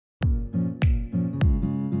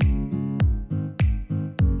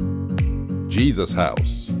Jesus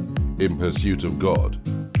House, in pursuit of God,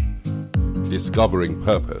 discovering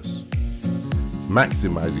purpose,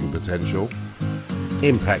 maximizing potential,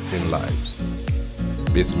 impacting lives.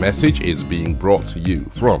 This message is being brought to you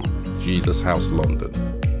from Jesus House London.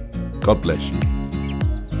 God bless you.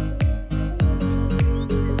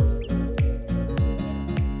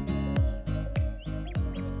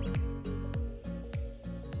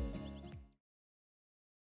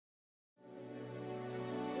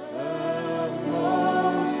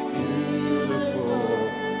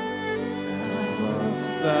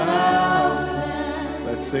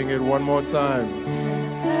 Sing it one more time.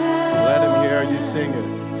 Let him hear you sing it.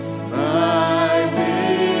 My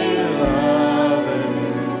beloved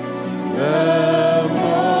is the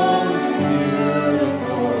most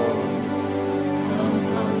beautiful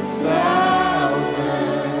amongst thousands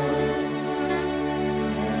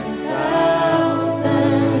and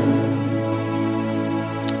thousands.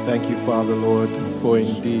 Thank you, Father, Lord, for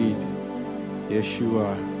indeed,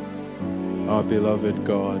 Yeshua, our beloved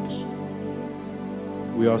God.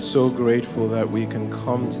 We are so grateful that we can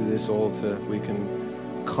come to this altar. We can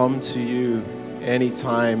come to you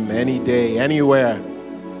anytime, any day, anywhere,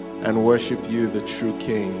 and worship you, the true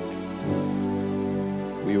King.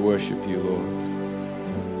 We worship you,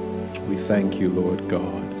 Lord. We thank you, Lord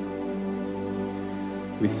God.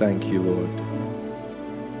 We thank you, Lord.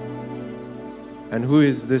 And who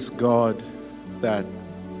is this God that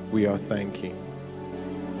we are thanking?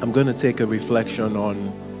 I'm going to take a reflection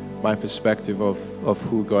on my perspective of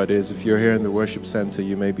who God is. If you're here in the worship center,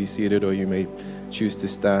 you may be seated or you may choose to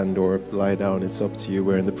stand or lie down. It's up to you.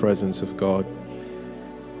 We're in the presence of God.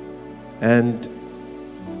 And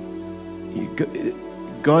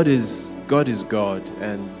God is God,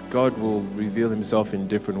 and God will reveal himself in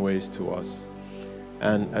different ways to us.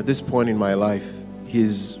 And at this point in my life,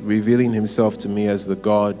 he's revealing himself to me as the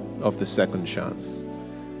God of the second chance.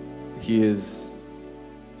 He is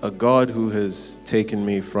a God who has taken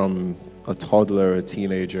me from a toddler, a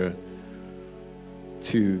teenager,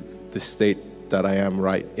 to the state that I am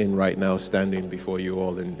right now, standing before you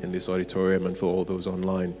all in this auditorium and for all those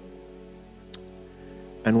online.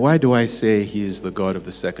 And why do I say he is the God of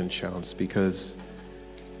the second chance? Because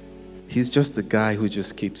he's just the guy who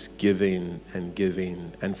just keeps giving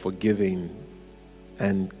and forgiving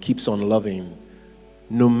and keeps on loving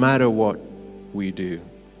no matter what we do.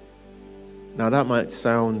 Now that might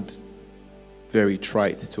sound very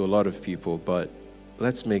trite to a lot of people, but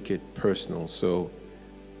let's make it personal. So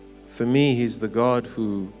for me, he's the God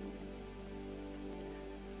who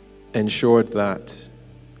ensured that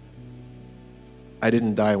I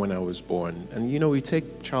didn't die when I was born. And you know, we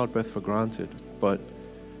take childbirth for granted, but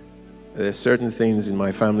there's certain things in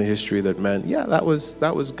my family history that meant, yeah, that was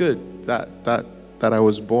good, that I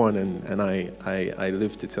was born and I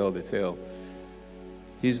lived to tell the tale.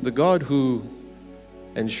 He's the God who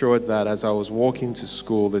ensured that as I was walking to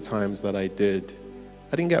school, the times that I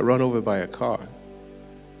didn't get run over by a car.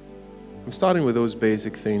 I'm starting with those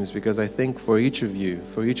basic things because I think for each of you,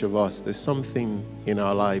 for each of us, there's something in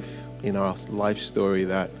our life story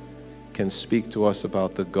that can speak to us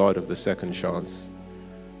about the God of the second chance.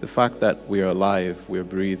 The fact that we are alive, we're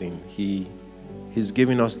breathing. He's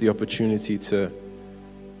giving us the opportunity to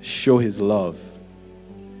show his love.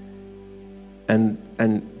 And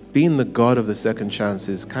being the God of the second chance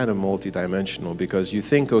is kind of multidimensional, because you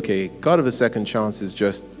think, okay, God of the second chance is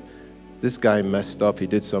just, this guy messed up, he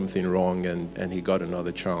did something wrong, and he got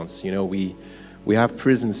another chance. You know, we have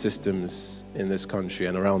prison systems in this country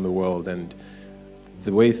and around the world, and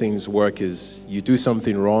the way things work is you do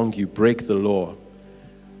something wrong, you break the law,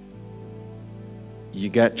 you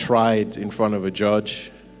get tried in front of a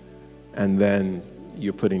judge, and then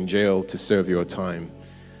you're put in jail to serve your time.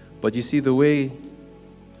 But you see, the way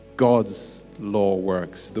God's law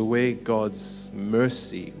works, the way God's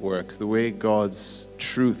mercy works, the way God's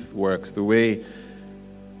truth works, the way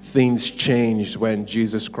things changed when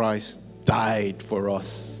Jesus Christ died for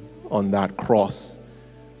us on that cross,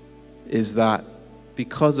 is that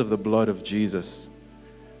because of the blood of Jesus,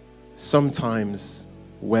 sometimes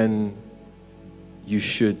when you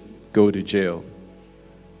should go to jail,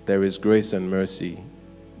 there is grace and mercy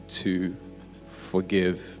to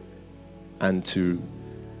forgive and to,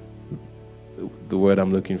 the word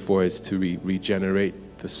I'm looking for is to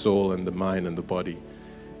regenerate the soul and the mind and the body.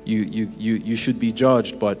 You should be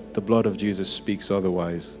judged, but the blood of Jesus speaks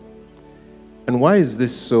otherwise. And why is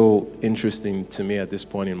this so interesting to me at this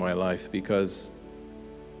point in my life? Because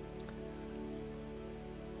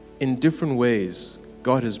in different ways,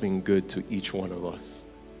 God has been good to each one of us.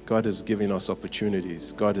 God has given us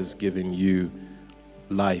opportunities. God has given you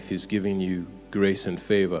life. He's giving you grace and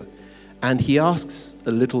favor. And he asks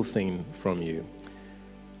a little thing from you.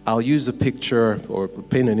 I'll use a picture, or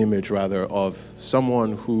paint an image rather, of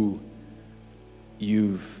someone who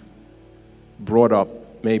you've brought up.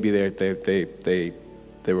 Maybe they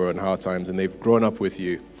were in hard times and they've grown up with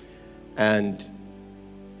you. And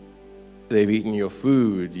they've eaten your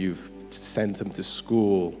food, you've sent them to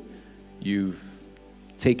school, you've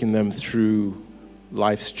taken them through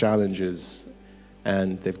life's challenges,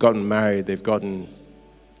 and they've gotten married, they've gotten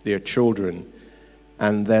their children,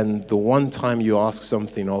 and then the one time you ask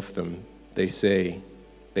something of them, they say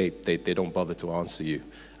they don't bother to answer you.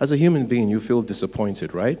 As a human being, you feel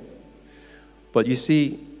disappointed, right? But you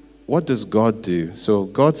see, what does God do? So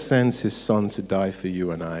God sends his son to die for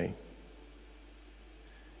you and I.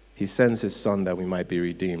 He sends his son that we might be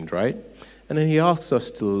redeemed, right? And then he asks us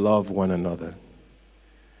to love one another.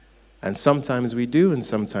 And sometimes we do and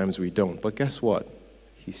sometimes we don't. But guess what?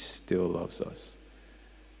 He still loves us.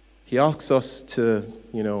 He asks us to,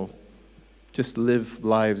 just live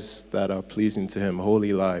lives that are pleasing to him,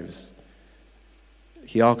 holy lives.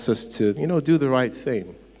 He asks us to, do the right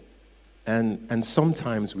thing. And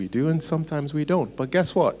sometimes we do and sometimes we don't. But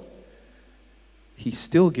guess what? He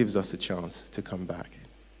still gives us a chance to come back.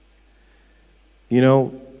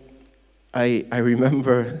 I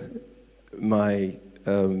remember my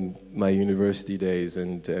university days,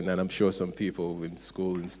 and I'm sure some people in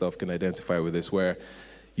school and stuff can identify with this, where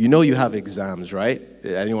you have exams, right?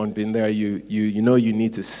 Anyone been there? You know you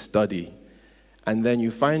need to study. And then you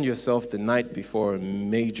find yourself the night before a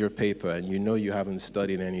major paper, and you haven't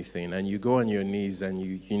studied anything, and you go on your knees,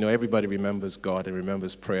 and everybody remembers God and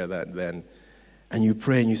remembers prayer then. And you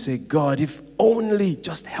pray and you say, God, if only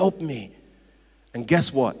just help me. And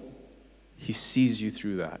guess what? He sees you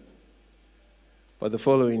through that. But the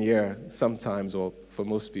following year, sometimes, or for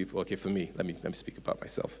most people, okay, for me, let me speak about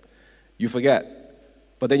myself. You forget.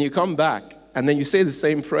 But then you come back, and then you say the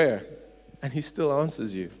same prayer, and he still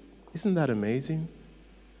answers you. Isn't that amazing?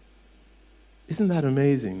 Isn't that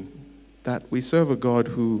amazing that we serve a God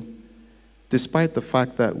who, despite the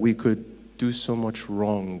fact that we could do so much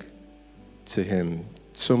wrong to him,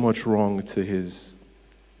 so much wrong to his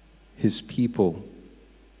people,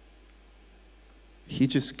 he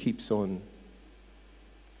just keeps on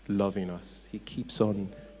loving us. He keeps on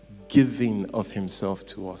giving of himself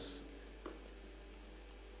to us.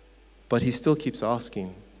 But he still keeps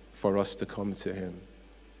asking for us to come to him.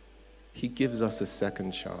 He gives us a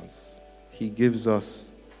second chance. He gives us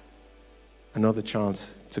another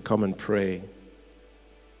chance to come and pray,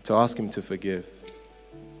 to ask him to forgive.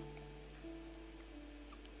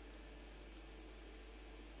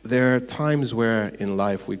 There are times where in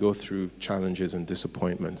life we go through challenges and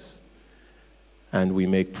disappointments, and we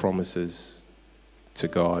make promises to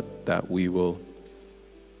God that we will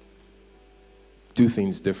do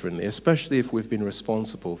things differently, especially if we've been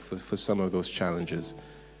responsible for some of those challenges.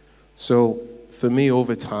 So for me,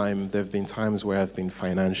 over time, there have been times where I've been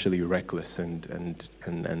financially reckless and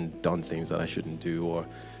done things that I shouldn't do,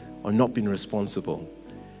 or not been responsible.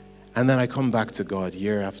 And then I come back to God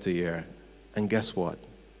year after year, and guess what?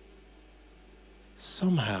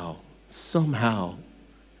 Somehow,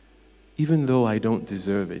 even though I don't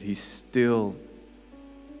deserve it, he still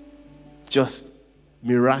just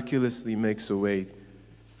miraculously makes a way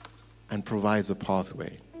and provides a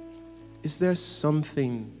pathway. Is there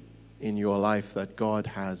something in your life that God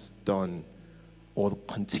has done or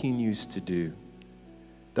continues to do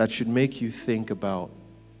that should make you think about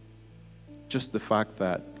just the fact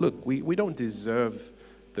that, look, we don't deserve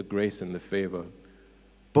the grace and the favor,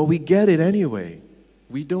 but we get it anyway.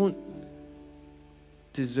 We don't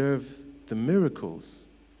deserve the miracles,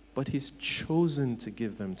 but he's chosen to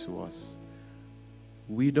give them to us.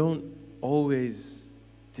 We don't always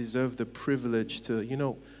deserve the privilege to,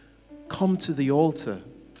 come to the altar.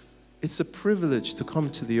 It's a privilege to come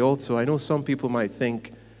to the altar. I know some people might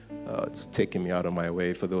think, it's taking me out of my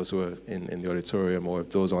way, for those who are in the auditorium or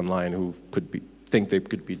those online who think they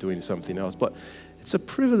could be doing something else. But it's a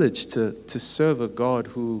privilege to serve a God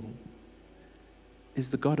who is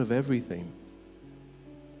the God of everything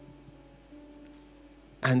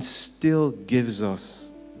and still gives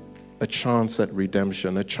us a chance at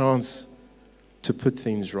redemption, a chance to put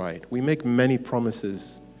things right. We make many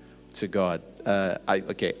promises to God.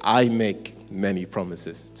 I make many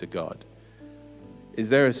promises to God. Is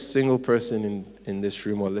there a single person in this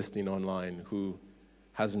room or listening online who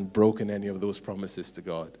hasn't broken any of those promises to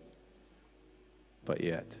God? But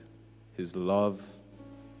yet, his love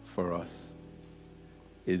for us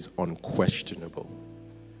is unquestionable.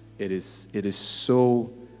 It is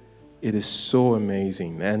so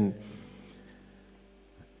amazing. And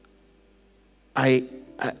I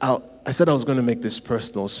said I was going to make this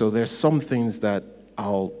personal, so there's some things that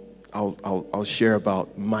I'll share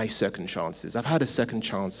about my second chances. I've had a second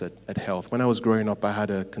chance at health. When I was growing up, I had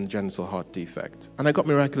a congenital heart defect, and I got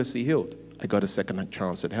miraculously healed. I got a second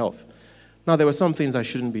chance at health. Now, there were some things I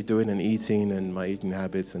shouldn't be doing in eating and my eating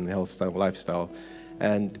habits and health style, lifestyle,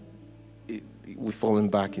 and we've fallen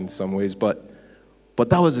back in some ways, but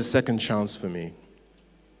that was a second chance for me,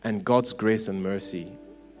 and God's grace and mercy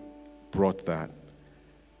brought that.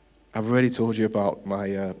 I've already told you about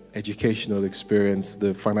my educational experience,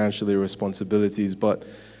 the financial responsibilities, but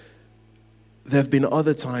there have been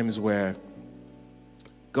other times where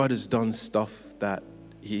God has done stuff that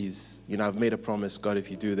I've made a promise, God, if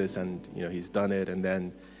you do this, and He's done it, and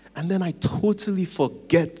then I totally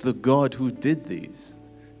forget the God who did these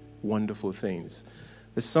wonderful things.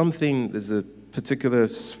 There's a particular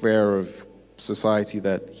sphere of society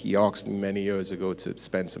that He asked me many years ago to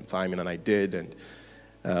spend some time in, and I did, and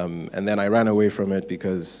then I ran away from it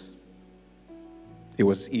because it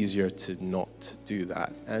was easier to not do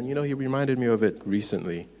that. And He reminded me of it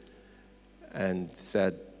recently and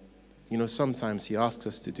said, sometimes He asks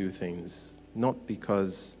us to do things not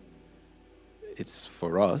because it's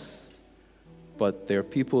for us, but there are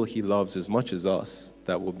people He loves as much as us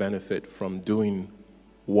that will benefit from doing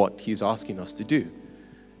what He's asking us to do.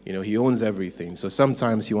 He owns everything. So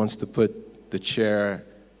sometimes He wants to put the chair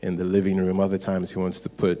in the living room. Other times He wants to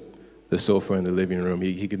put the sofa in the living room.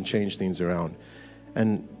 He can change things around.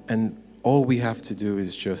 And all we have to do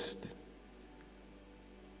is just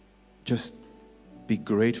be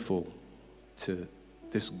grateful to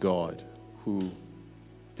this God who,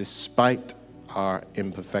 despite our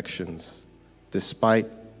imperfections, despite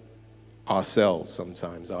ourselves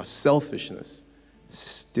sometimes, our selfishness,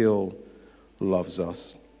 still loves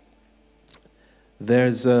us.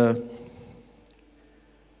 There's a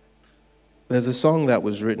song that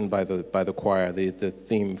was written by the choir. The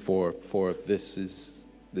theme for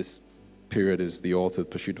this period is the altar, the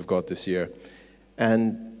pursuit of God this year.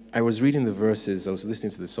 And I was reading the verses. I was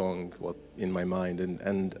listening to the song in my mind,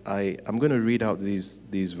 and I'm going to read out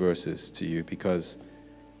these verses to you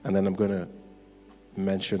and then I'm going to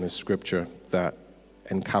mention a scripture that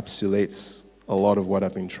encapsulates a lot of what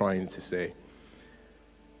I've been trying to say.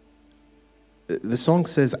 The song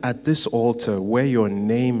says, "At this altar where your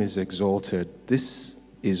name is exalted, this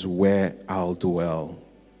is where I'll dwell.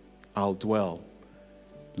 I'll dwell,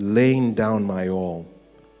 laying down my all,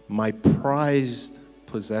 my prized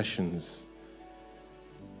possessions,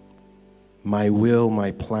 my will,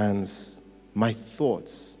 my plans, my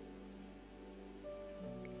thoughts.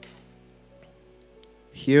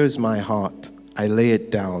 Here's my heart. I lay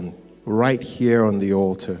it down right here on the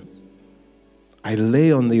altar. I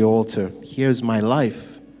lay on the altar. Here's my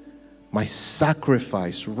life, my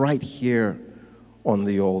sacrifice right here on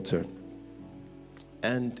the altar."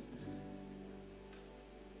 And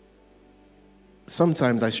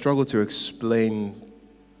sometimes I struggle to explain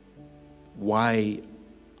why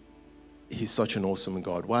He's such an awesome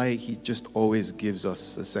God, why He just always gives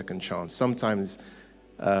us a second chance. Sometimes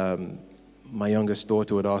my youngest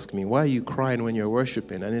daughter would ask me, "Why are you crying when you're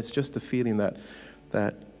worshiping?" And it's just a feeling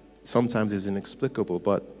that sometimes is inexplicable.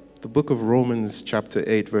 But the book of Romans chapter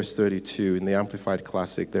 8 verse 32 in the Amplified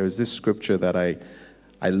Classic, there is this scripture that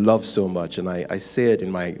I love so much, and I say it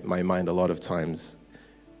in my mind a lot of times.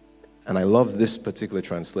 And I love this particular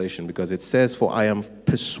translation because it says, "For I am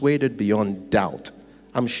persuaded beyond doubt.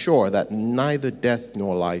 I'm sure that neither death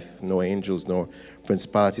nor life, nor angels, nor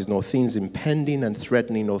principalities, nor things impending and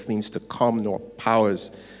threatening, nor things to come, nor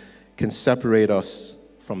powers can separate us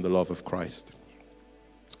from the love of Christ."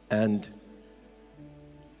 And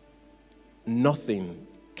nothing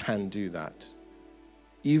can do that.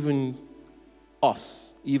 Even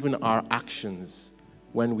us, even our actions,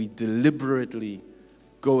 when we deliberately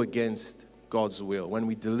go against God's will, when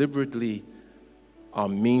we deliberately are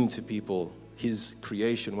mean to people, His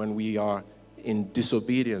creation, when we are in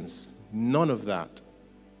disobedience, none of that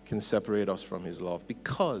can separate us from His love,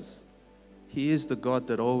 because He is the God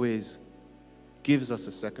that always gives us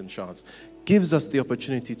a second chance, gives us the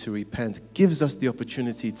opportunity to repent, gives us the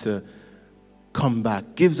opportunity to come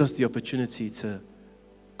back, gives us the opportunity to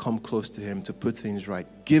come close to Him, to put things right,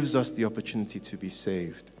 gives us the opportunity to be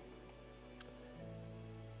saved.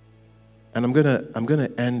 And I'm gonna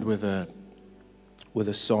end with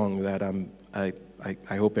a song that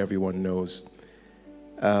I hope everyone knows.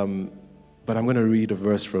 But I'm going to read a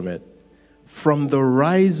verse from it. "From the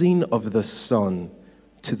rising of the sun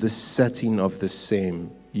to the setting of the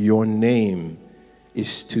same, your name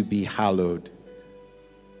is to be hallowed,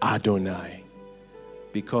 Adonai."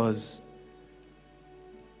 Because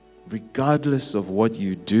regardless of what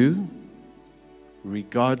you do,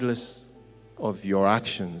 regardless of your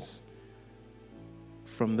actions,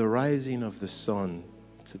 from the rising of the sun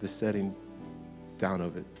to the setting down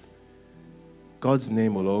of it, God's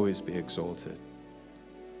name will always be exalted.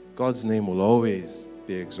 God's name will always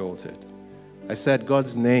be exalted. I said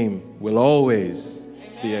God's name will always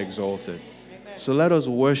be exalted. So let us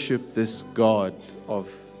worship this God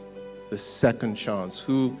of the second chance,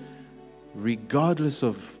 who, regardless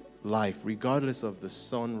of life, regardless of the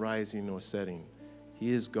sun rising or setting,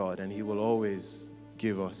 He is God, and He will always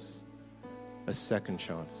give us a second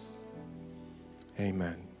chance.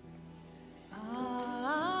 Amen.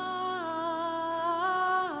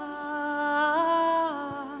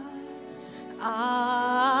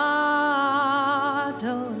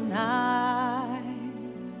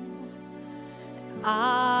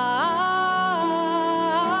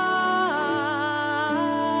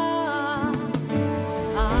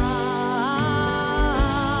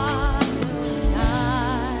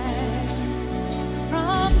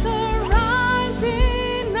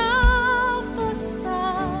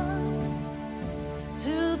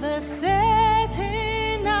 setting